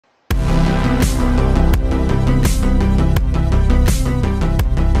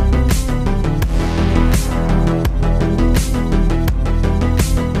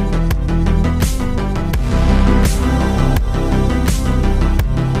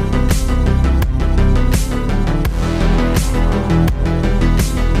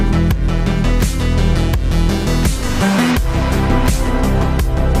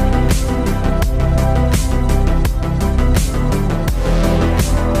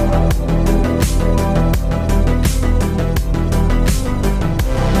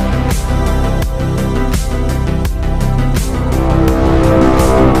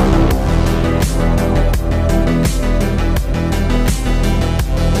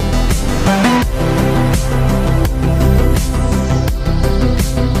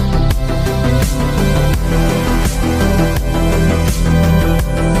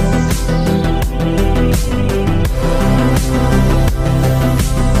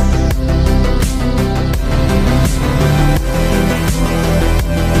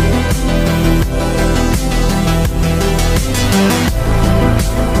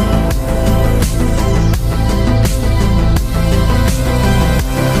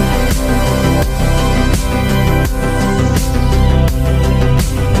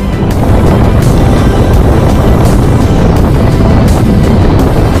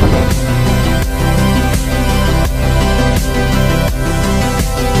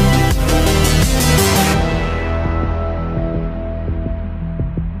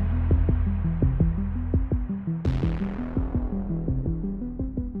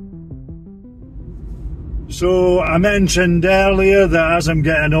So I mentioned earlier that as I'm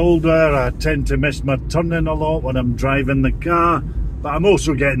getting older I tend to miss my turning a lot when I'm driving the car, but I'm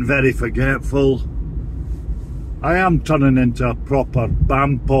also getting very forgetful. I am turning into a proper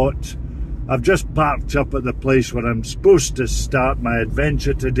bampot. I've just parked up at the place where I'm supposed to start my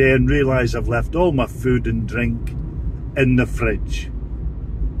adventure today and realise I've left all my food and drink in the fridge.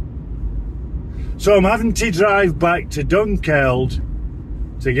 So I'm having to drive back to Dunkeld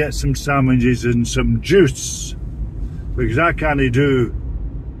to get some sandwiches and some juice, because I can't do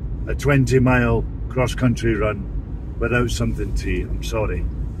a 20-mile cross-country run without something to eat. I'm sorry.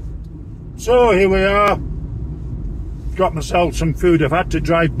 So here we are. Got myself some food. I've had to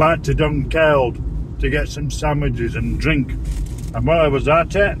drive back to Dunkeld to get some sandwiches and drink, and while I was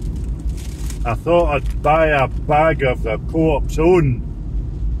at it I thought I'd buy a bag of the Co-op's own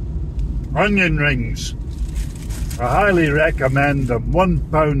onion rings. I highly recommend them.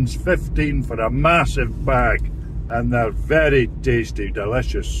 £1.15 for a massive bag, and they're very tasty,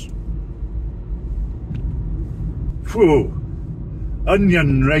 delicious. Whew,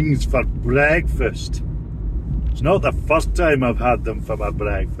 onion rings for breakfast. It's not the first time I've had them for my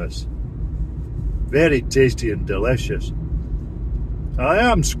breakfast. Very tasty and delicious. I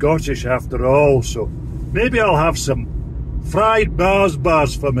am Scottish after all, so maybe I'll have some fried Mars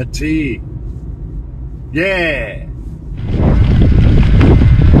bars for my tea. Yeah!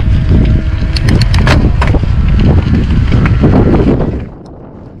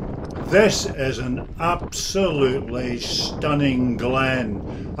 This is an absolutely stunning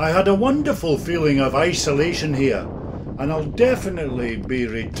glen. I had a wonderful feeling of isolation here, and I'll definitely be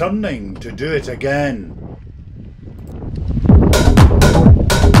returning to do it again.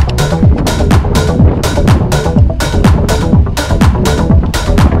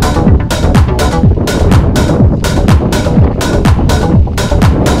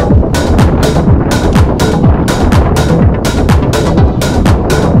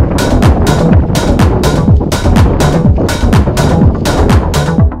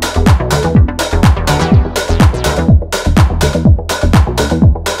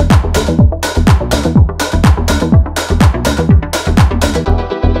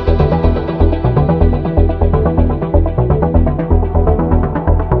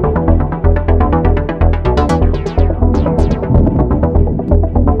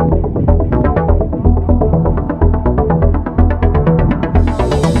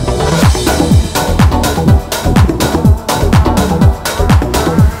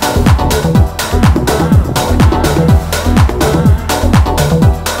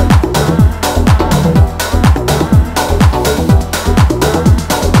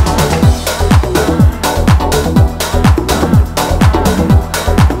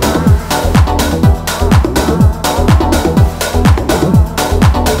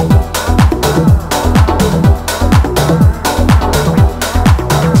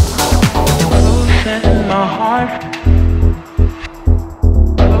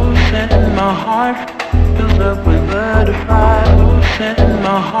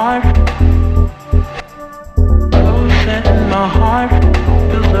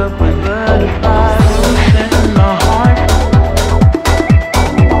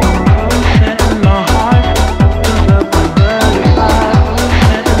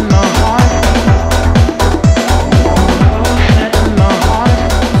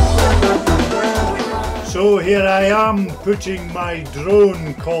 So here I am putting my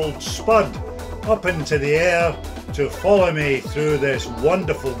drone called Spud up into the air to follow me through this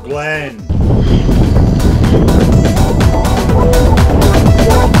wonderful glen.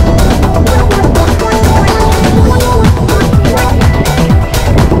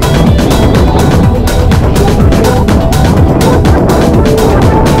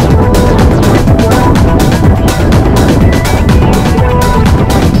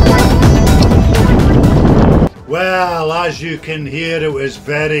 Well, as you can hear, it was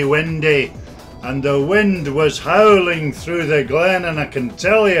very windy, and the wind was howling through the glen, and I can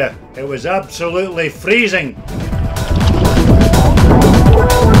tell you, it was absolutely freezing.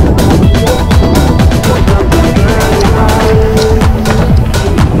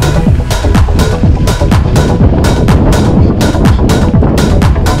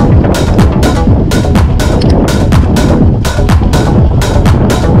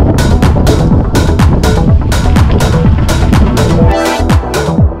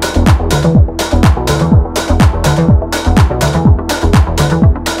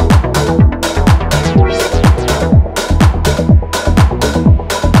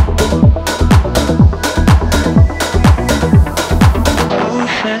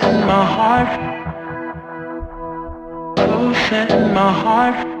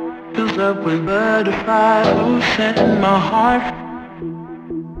 fills up with butterflies. Oh, setting my heart.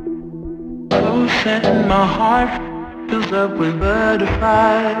 Oh, setting my heart fills up with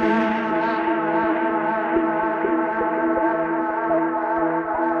butterflies.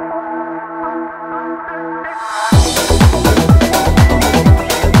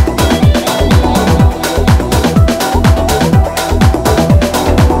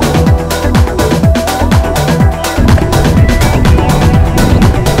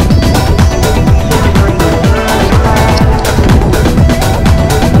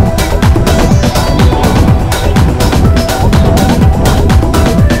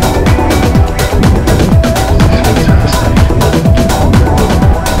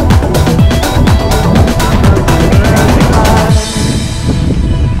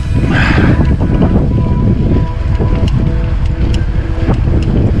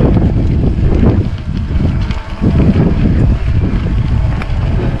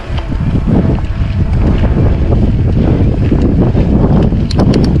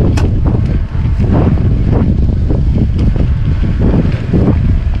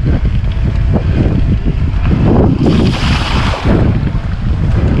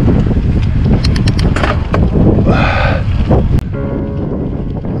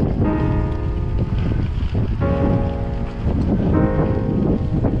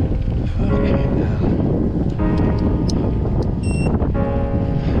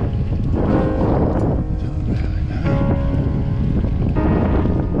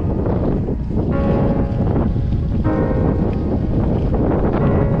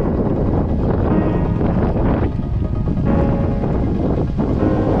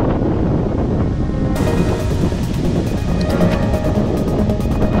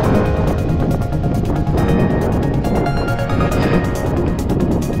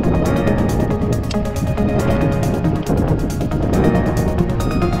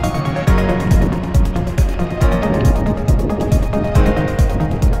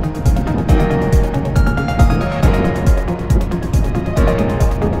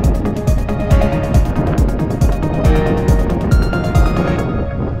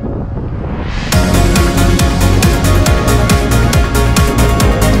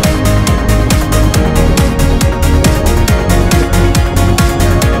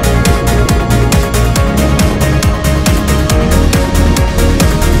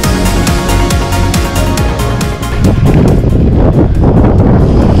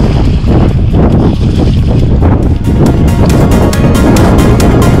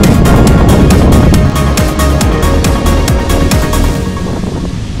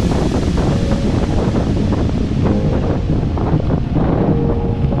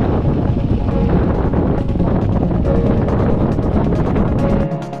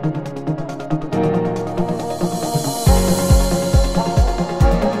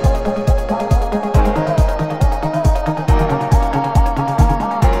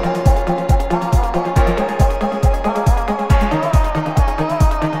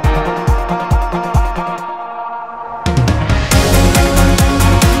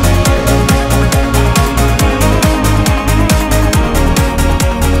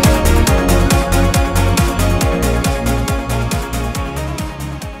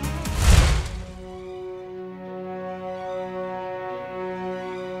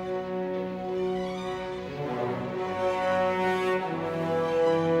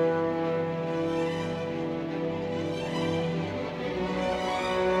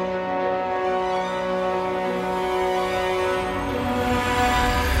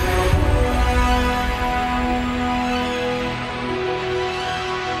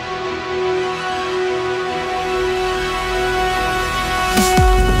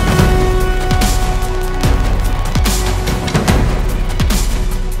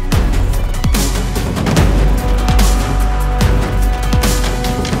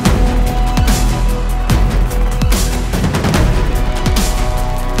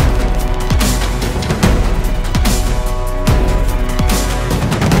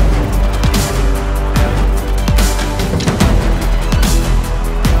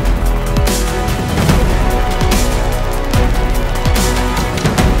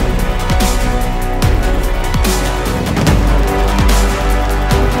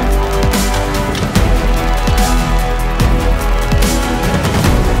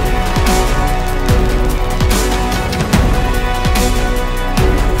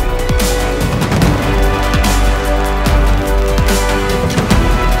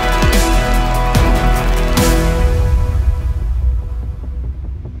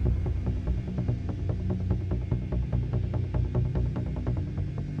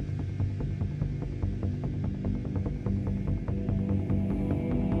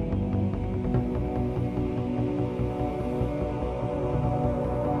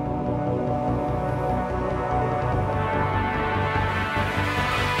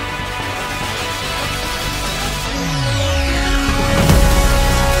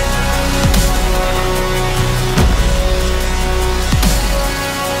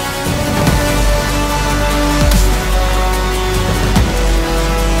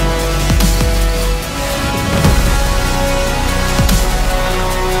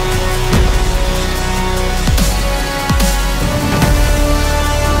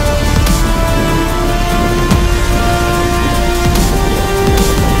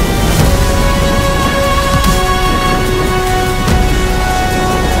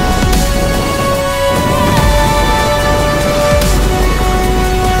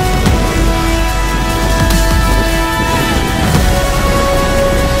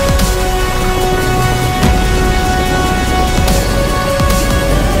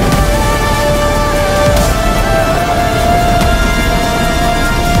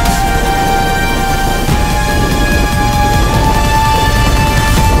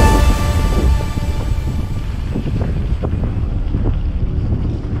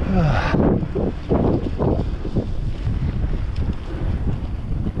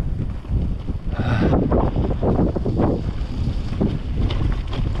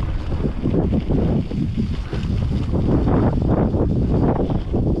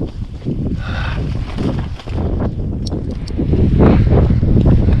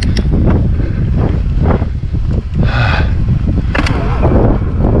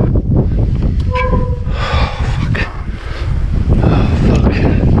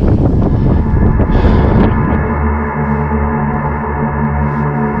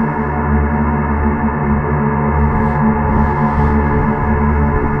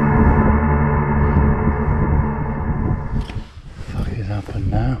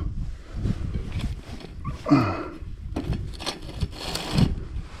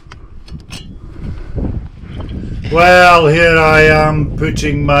 Well, here I am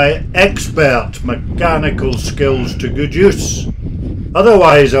putting my expert mechanical skills to good use.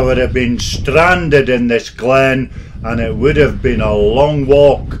 Otherwise I would have been stranded in this glen and it would have been a long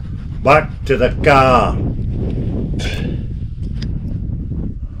walk back to the car.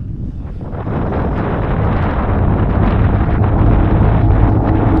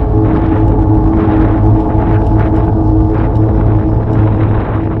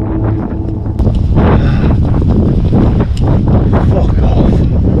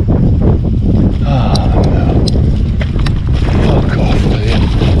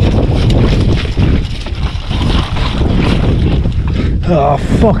 Oh,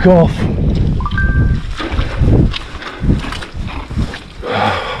 fuck off.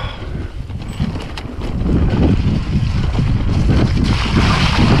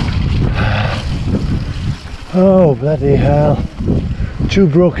 Oh, bloody hell. 2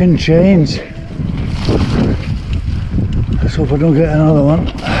 broken chains. Let's hope I don't get another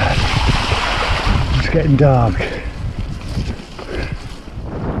one. It's getting dark.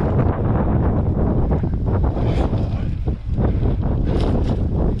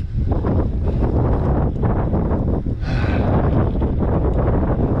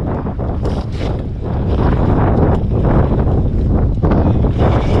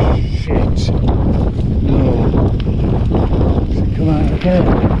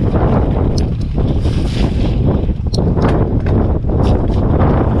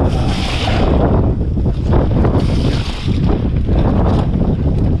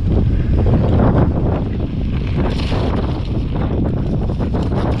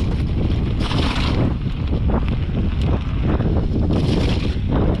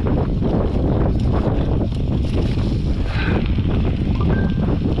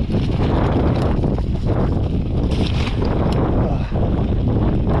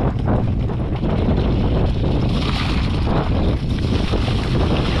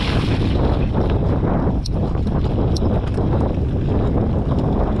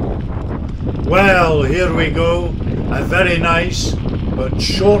 Well, here we go, a very nice but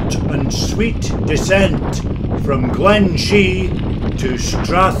short and sweet descent from Glen Shee to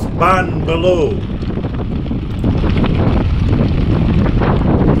Strathban below.